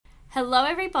Hello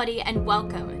everybody and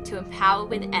welcome to Empower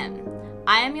with Em.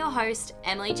 I am your host,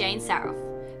 Emily Jane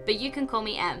Saroff, but you can call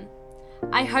me Em.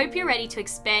 I hope you're ready to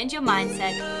expand your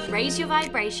mindset, raise your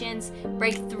vibrations,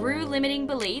 break through limiting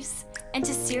beliefs, and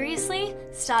to seriously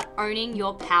start owning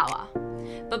your power.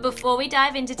 But before we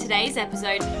dive into today's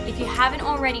episode, if you haven't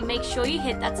already, make sure you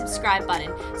hit that subscribe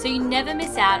button so you never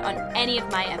miss out on any of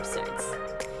my episodes.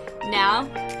 Now,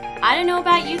 I don't know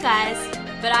about you guys,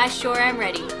 but I sure am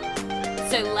ready.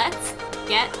 So let's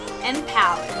get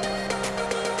empowered.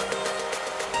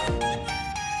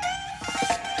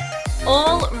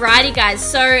 Alrighty guys,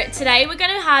 so today we're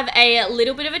going to have a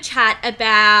little bit of a chat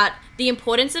about the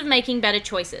importance of making better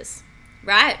choices,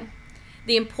 right?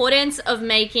 The importance of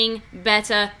making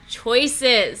better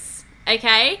choices,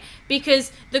 okay?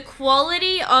 Because the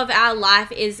quality of our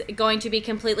life is going to be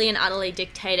completely and utterly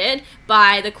dictated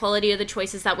by the quality of the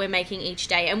choices that we're making each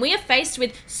day. And we are faced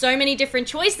with so many different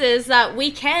choices that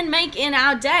we can make in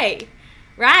our day,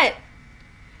 right?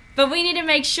 But we need to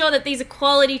make sure that these are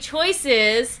quality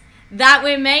choices that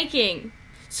we're making.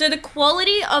 So the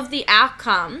quality of the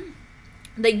outcome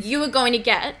that you are going to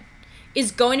get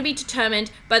is going to be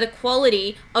determined by the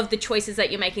quality of the choices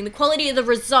that you're making. The quality of the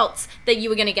results that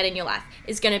you are going to get in your life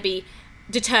is going to be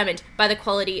determined by the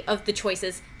quality of the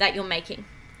choices that you're making,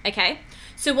 okay?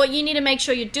 So what you need to make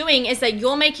sure you're doing is that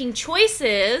you're making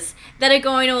choices that are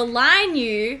going to align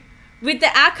you with the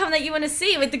outcome that you want to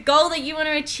see, with the goal that you want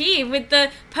to achieve, with the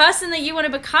person that you want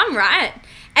to become, right?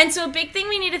 And so a big thing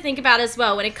we need to think about as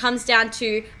well when it comes down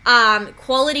to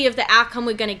quality of the outcome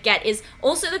we're going to get is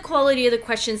also the quality of the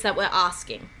questions that we're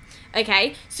asking,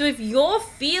 okay? So if you're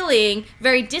feeling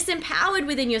very disempowered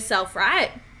within yourself,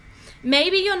 right?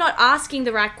 Maybe you're not asking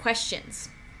the right questions.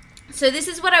 So this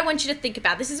is what I want you to think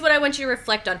about. This is what I want you to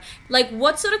reflect on. Like,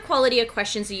 what sort of quality of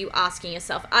questions are you asking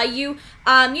yourself? Are you,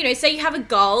 say you have a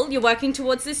goal, you're working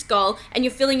towards this goal, and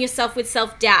you're filling yourself with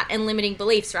self-doubt and limiting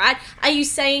beliefs, right? Are you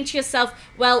saying to yourself,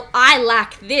 well, I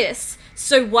lack this,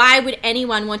 so why would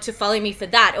anyone want to follow me for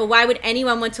that? Or why would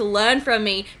anyone want to learn from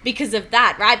me because of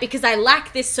that, right? Because I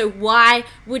lack this, so why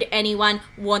would anyone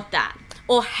want that?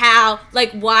 Or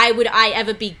why would I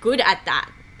ever be good at that,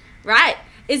 right?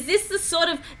 Is this the sort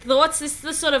of thoughts, this is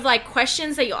the sort of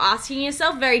questions that you're asking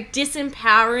yourself, very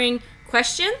disempowering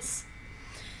questions?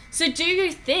 So do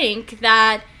you think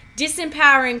that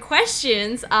disempowering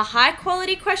questions are high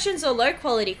quality questions or low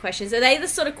quality questions? Are they the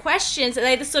sort of questions, are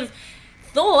they the sort of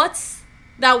thoughts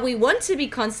that we want to be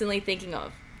constantly thinking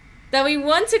of? That we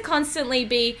want to constantly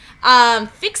be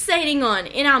fixating on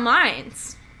in our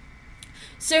minds?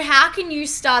 So how can you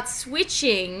start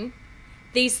switching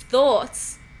these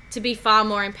thoughts to be far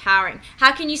more empowering?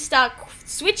 How can you start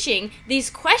switching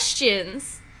these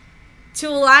questions to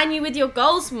align you with your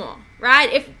goals more,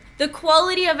 right? If the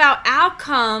quality of our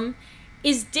outcome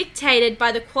is dictated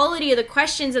by the quality of the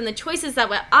questions and the choices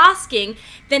that we're asking,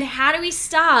 then how do we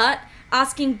start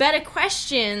asking better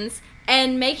questions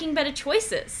and making better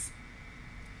choices?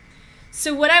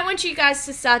 So what I want you guys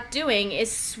to start doing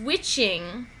is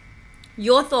switching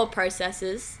your thought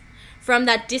processes from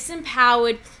that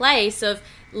disempowered place of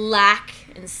lack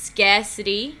and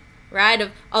scarcity,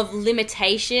 right? Of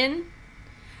limitation,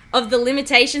 of the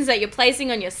limitations that you're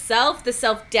placing on yourself, the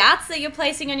self-doubts that you're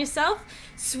placing on yourself.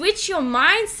 Switch your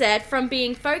mindset from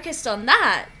being focused on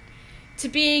that to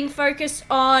being focused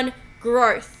on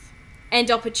growth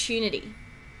and opportunity.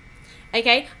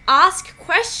 Okay? Ask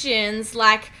questions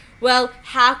like, well,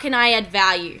 how can I add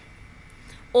value?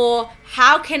 Or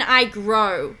how can I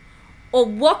grow? Or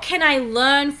what can I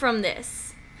learn from this?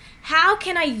 How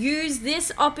can I use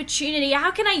this opportunity? How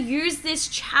can I use this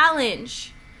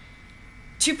challenge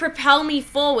to propel me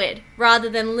forward rather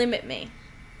than limit me?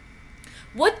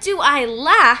 What do I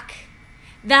lack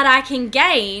that I can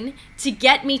gain to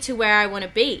get me to where I want to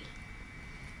be?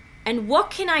 And what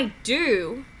can I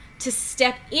do to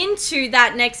step into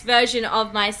that next version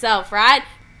of myself, right?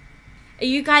 Are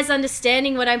you guys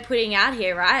understanding what I'm putting out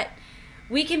here, right?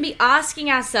 We can be asking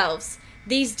ourselves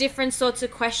these different sorts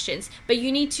of questions, but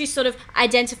you need to sort of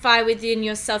identify within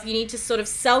yourself. You need to sort of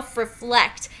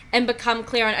self-reflect and become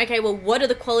clear on, okay, well, what are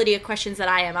the quality of questions that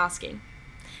I am asking?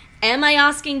 Am I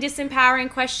asking disempowering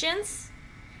questions?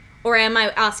 Or am I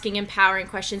asking empowering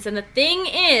questions? And the thing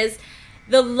is,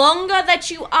 the longer that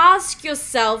you ask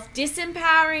yourself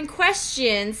disempowering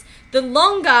questions, the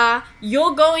longer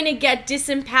you're going to get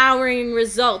disempowering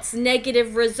results,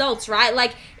 negative results, right?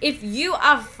 Like if you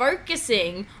are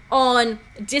focusing on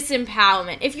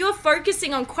disempowerment, if you're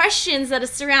focusing on questions that are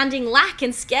surrounding lack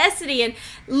and scarcity and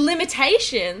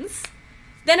limitations,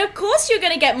 then of course you're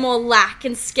going to get more lack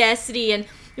and scarcity and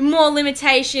more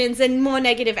limitations and more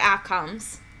negative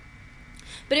outcomes.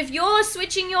 But if you're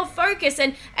switching your focus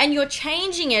and you're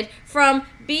changing it from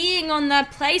being on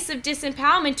that place of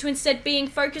disempowerment to instead being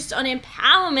focused on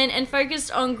empowerment and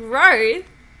focused on growth,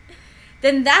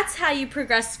 then that's how you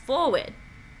progress forward.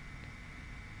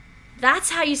 That's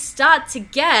how you start to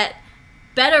get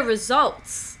better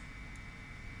results.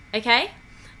 Okay?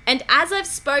 And as I've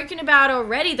spoken about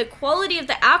already, the quality of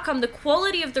the outcome, the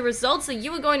quality of the results that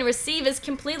you are going to receive is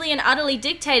completely and utterly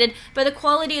dictated by the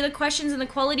quality of the questions and the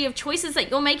quality of choices that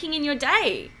you're making in your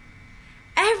day.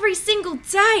 Every single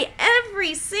day,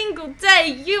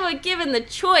 you are given the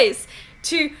choice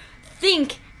to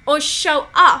think or show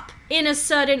up in a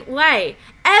certain way.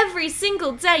 Every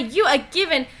single day, you are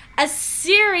given a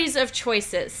series of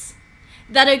choices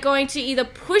that are going to either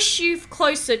push you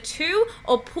closer to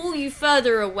or pull you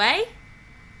further away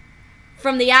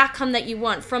from the outcome that you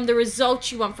want, from the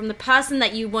result you want, from the person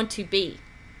that you want to be.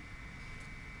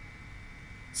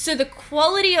 So the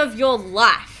quality of your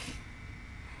life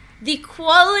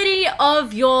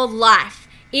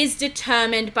is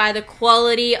determined by the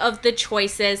quality of the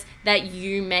choices that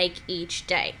you make each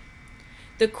day.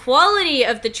 The quality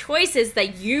of the choices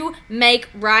that you make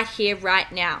right here,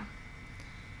 right now.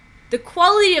 The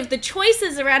quality of the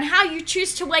choices around how you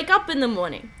choose to wake up in the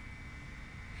morning.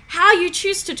 How you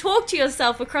choose to talk to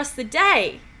yourself across the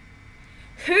day.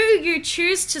 Who you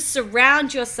choose to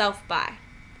surround yourself by.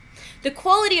 The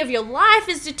quality of your life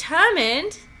is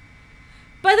determined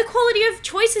by the quality of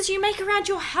choices you make around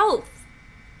your health,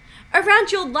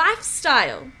 around your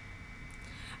lifestyle,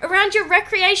 around your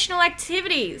recreational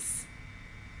activities,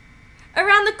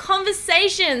 around the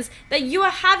conversations that you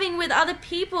are having with other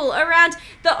people, around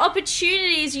the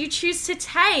opportunities you choose to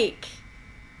take,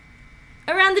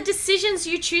 around the decisions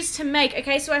you choose to make.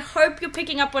 Okay, so I hope you're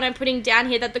picking up what I'm putting down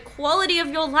here, that the quality of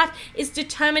your life is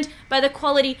determined by the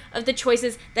quality of the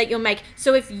choices that you'll make.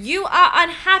 So if you are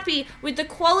unhappy with the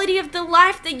quality of the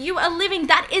life that you are living,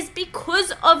 that is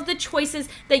because of the choices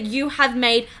that you have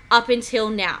made up until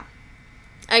now.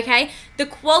 Okay, the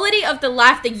quality of the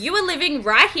life that you are living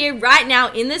right here, right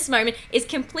now, in this moment is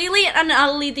completely and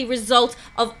utterly the result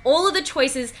of all of the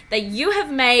choices that you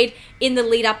have made in the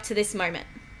lead up to this moment.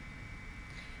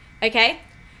 Okay,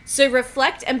 so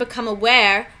reflect and become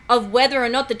aware of whether or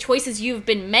not the choices you've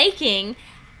been making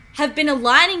have been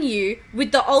aligning you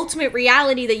with the ultimate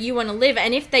reality that you want to live.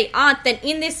 And if they aren't, then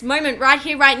in this moment, right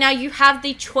here, right now, you have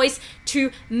the choice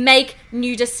to make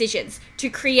new decisions, to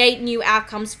create new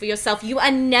outcomes for yourself. You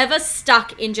are never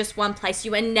stuck in just one place.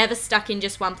 You are never stuck in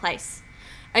just one place.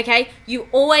 Okay? You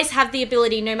always have the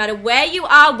ability, no matter where you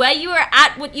are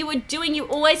at, what you are doing, you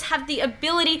always have the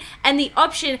ability and the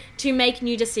option to make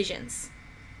new decisions.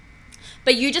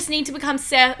 But you just need to become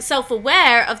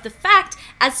self-aware of the fact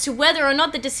as to whether or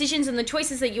not the decisions and the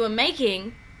choices that you are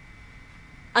making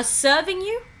are serving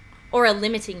you or are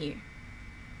limiting you.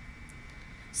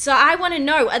 So I want to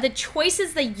know, are the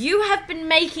choices that you have been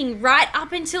making right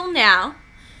up until now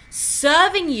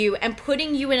serving you and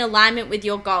putting you in alignment with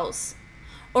your goals?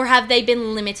 Or have they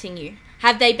been limiting you?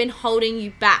 Have they been holding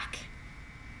you back?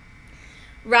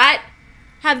 Right?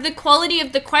 Have the quality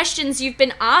of the questions you've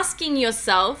been asking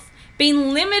yourself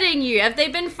been limiting you? Have they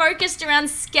been focused around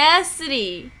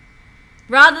scarcity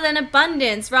rather than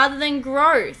abundance, rather than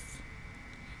growth?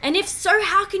 And if so,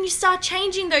 how can you start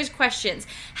changing those questions?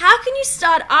 How can you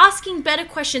start asking better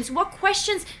questions? What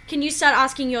questions can you start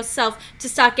asking yourself to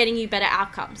start getting you better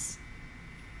outcomes?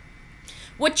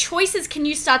 What choices can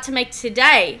you start to make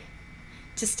today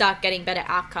to start getting better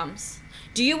outcomes?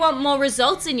 Do you want more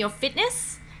results in your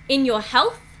fitness, in your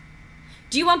health?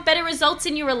 Do you want better results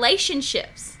in your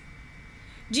relationships?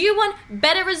 Do you want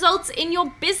better results in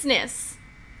your business,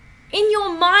 in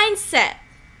your mindset,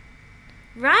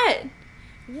 right?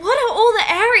 What are all the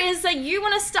areas that you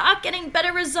want to start getting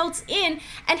better results in,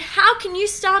 and how can you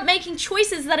start making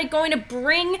choices that are going to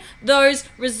bring those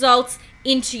results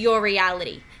into your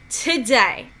reality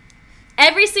today?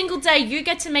 Every single day you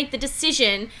get to make the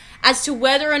decision as to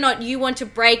whether or not you want to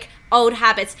break old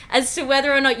habits, as to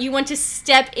whether or not you want to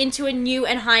step into a new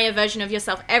and higher version of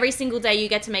yourself. Every single day you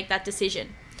get to make that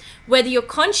decision. Whether you're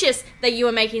conscious that you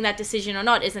are making that decision or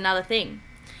not is another thing.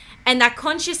 And that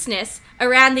consciousness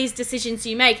around these decisions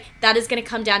you make, that is going to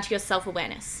come down to your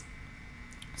self-awareness.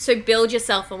 So build your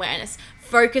self-awareness.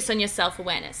 Focus on your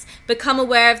self-awareness. Become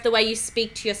aware of the way you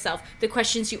speak to yourself, the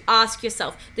questions you ask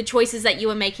yourself, the choices that you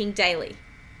are making daily.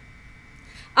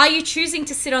 Are you choosing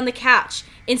to sit on the couch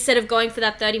instead of going for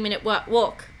that 30-minute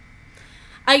walk?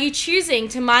 Are you choosing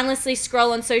to mindlessly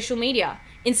scroll on social media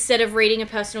instead of reading a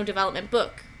personal development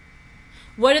book?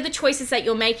 What are the choices that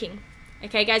you're making?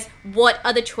 Okay, guys, what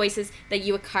are the choices that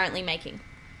you are currently making?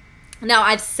 Now,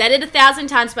 I've said it 1,000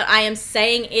 times, but I am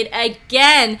saying it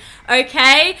again,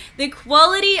 okay? The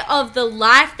quality of the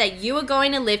life that you are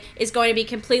going to live is going to be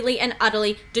completely and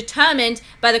utterly determined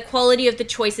by the quality of the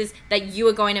choices that you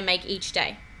are going to make each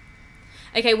day.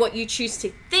 Okay, what you choose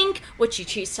to think, what you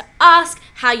choose to ask,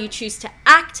 how you choose to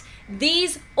act,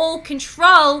 these all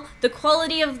control the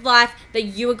quality of life that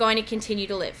you are going to continue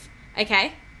to live,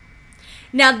 okay?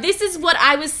 Now, this is what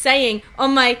I was saying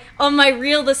on my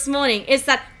reel this morning, is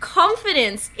that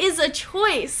confidence is a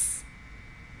choice.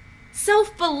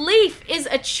 Self-belief is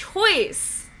a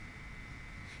choice.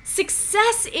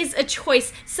 Success is a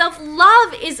choice.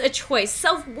 Self-love is a choice.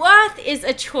 Self-worth is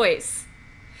a choice.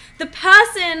 The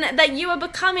person that you are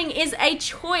becoming is a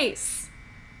choice.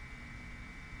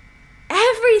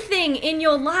 Everything in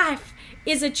your life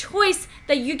is a choice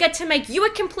that you get to make. You are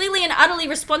completely and utterly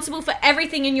responsible for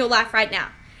everything in your life right now,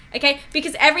 okay?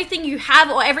 Because everything you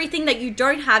have or everything that you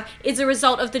don't have is a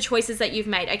result of the choices that you've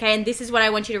made, okay? And this is what I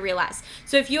want you to realize.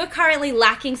 So if you are currently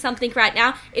lacking something right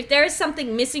now, if there is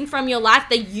something missing from your life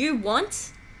that you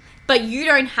want, but you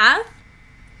don't have,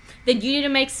 then you need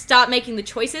to start making the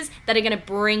choices that are going to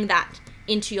bring that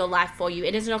into your life for you.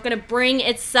 It is not going to bring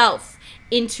itself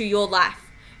into your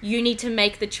life. You need to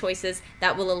make the choices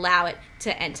that will allow it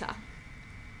to enter.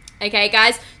 Okay,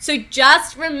 guys? So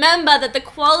just remember that the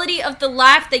quality of the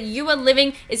life that you are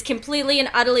living is completely and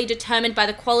utterly determined by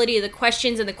the quality of the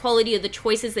questions and the quality of the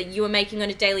choices that you are making on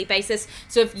a daily basis.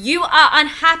 So if you are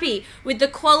unhappy with the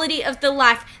quality of the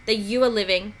life that you are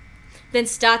living, then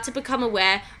start to become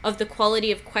aware of the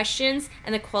quality of questions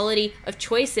and the quality of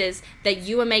choices that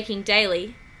you are making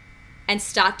daily and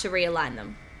start to realign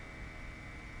them.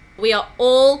 We are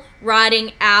all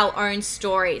writing our own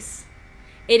stories.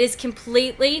 It is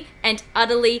completely and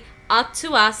utterly up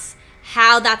to us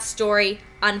how that story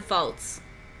unfolds.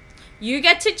 You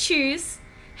get to choose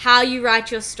how you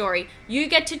write your story. You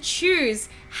get to choose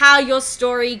how your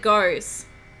story goes.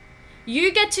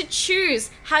 You get to choose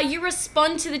how you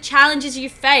respond to the challenges you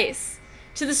face,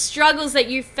 to the struggles that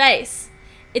you face.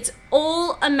 It's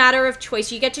all a matter of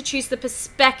choice. You get to choose the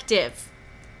perspective,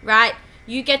 right?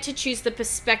 You get to choose the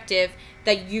perspective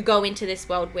that you go into this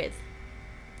world with.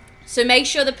 So make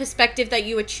sure the perspective that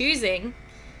you are choosing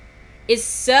is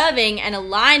serving and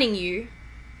aligning you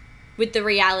with the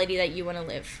reality that you want to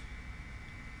live.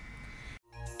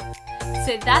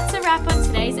 So that's a wrap on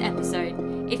today's episode.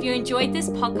 If you enjoyed this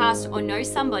podcast or know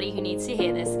somebody who needs to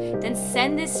hear this, then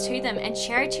send this to them and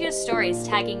share it to your stories,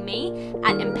 tagging me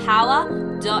at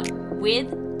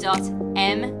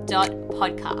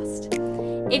empower.with.m.podcast.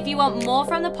 If you want more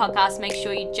from the podcast, make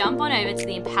sure you jump on over to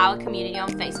the Empower community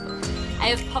on Facebook. I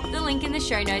have popped the link in the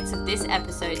show notes of this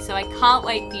episode, so I can't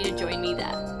wait for you to join me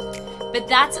there. But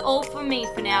that's all from me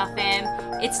for now, fam.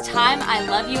 It's time I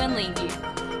love you and leave you.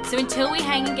 So until we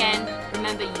hang again,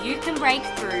 remember you can break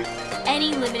through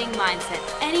any limiting mindset,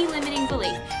 any limiting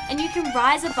belief, and you can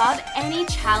rise above any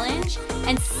challenge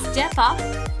and step up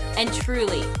and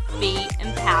truly be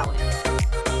empowered.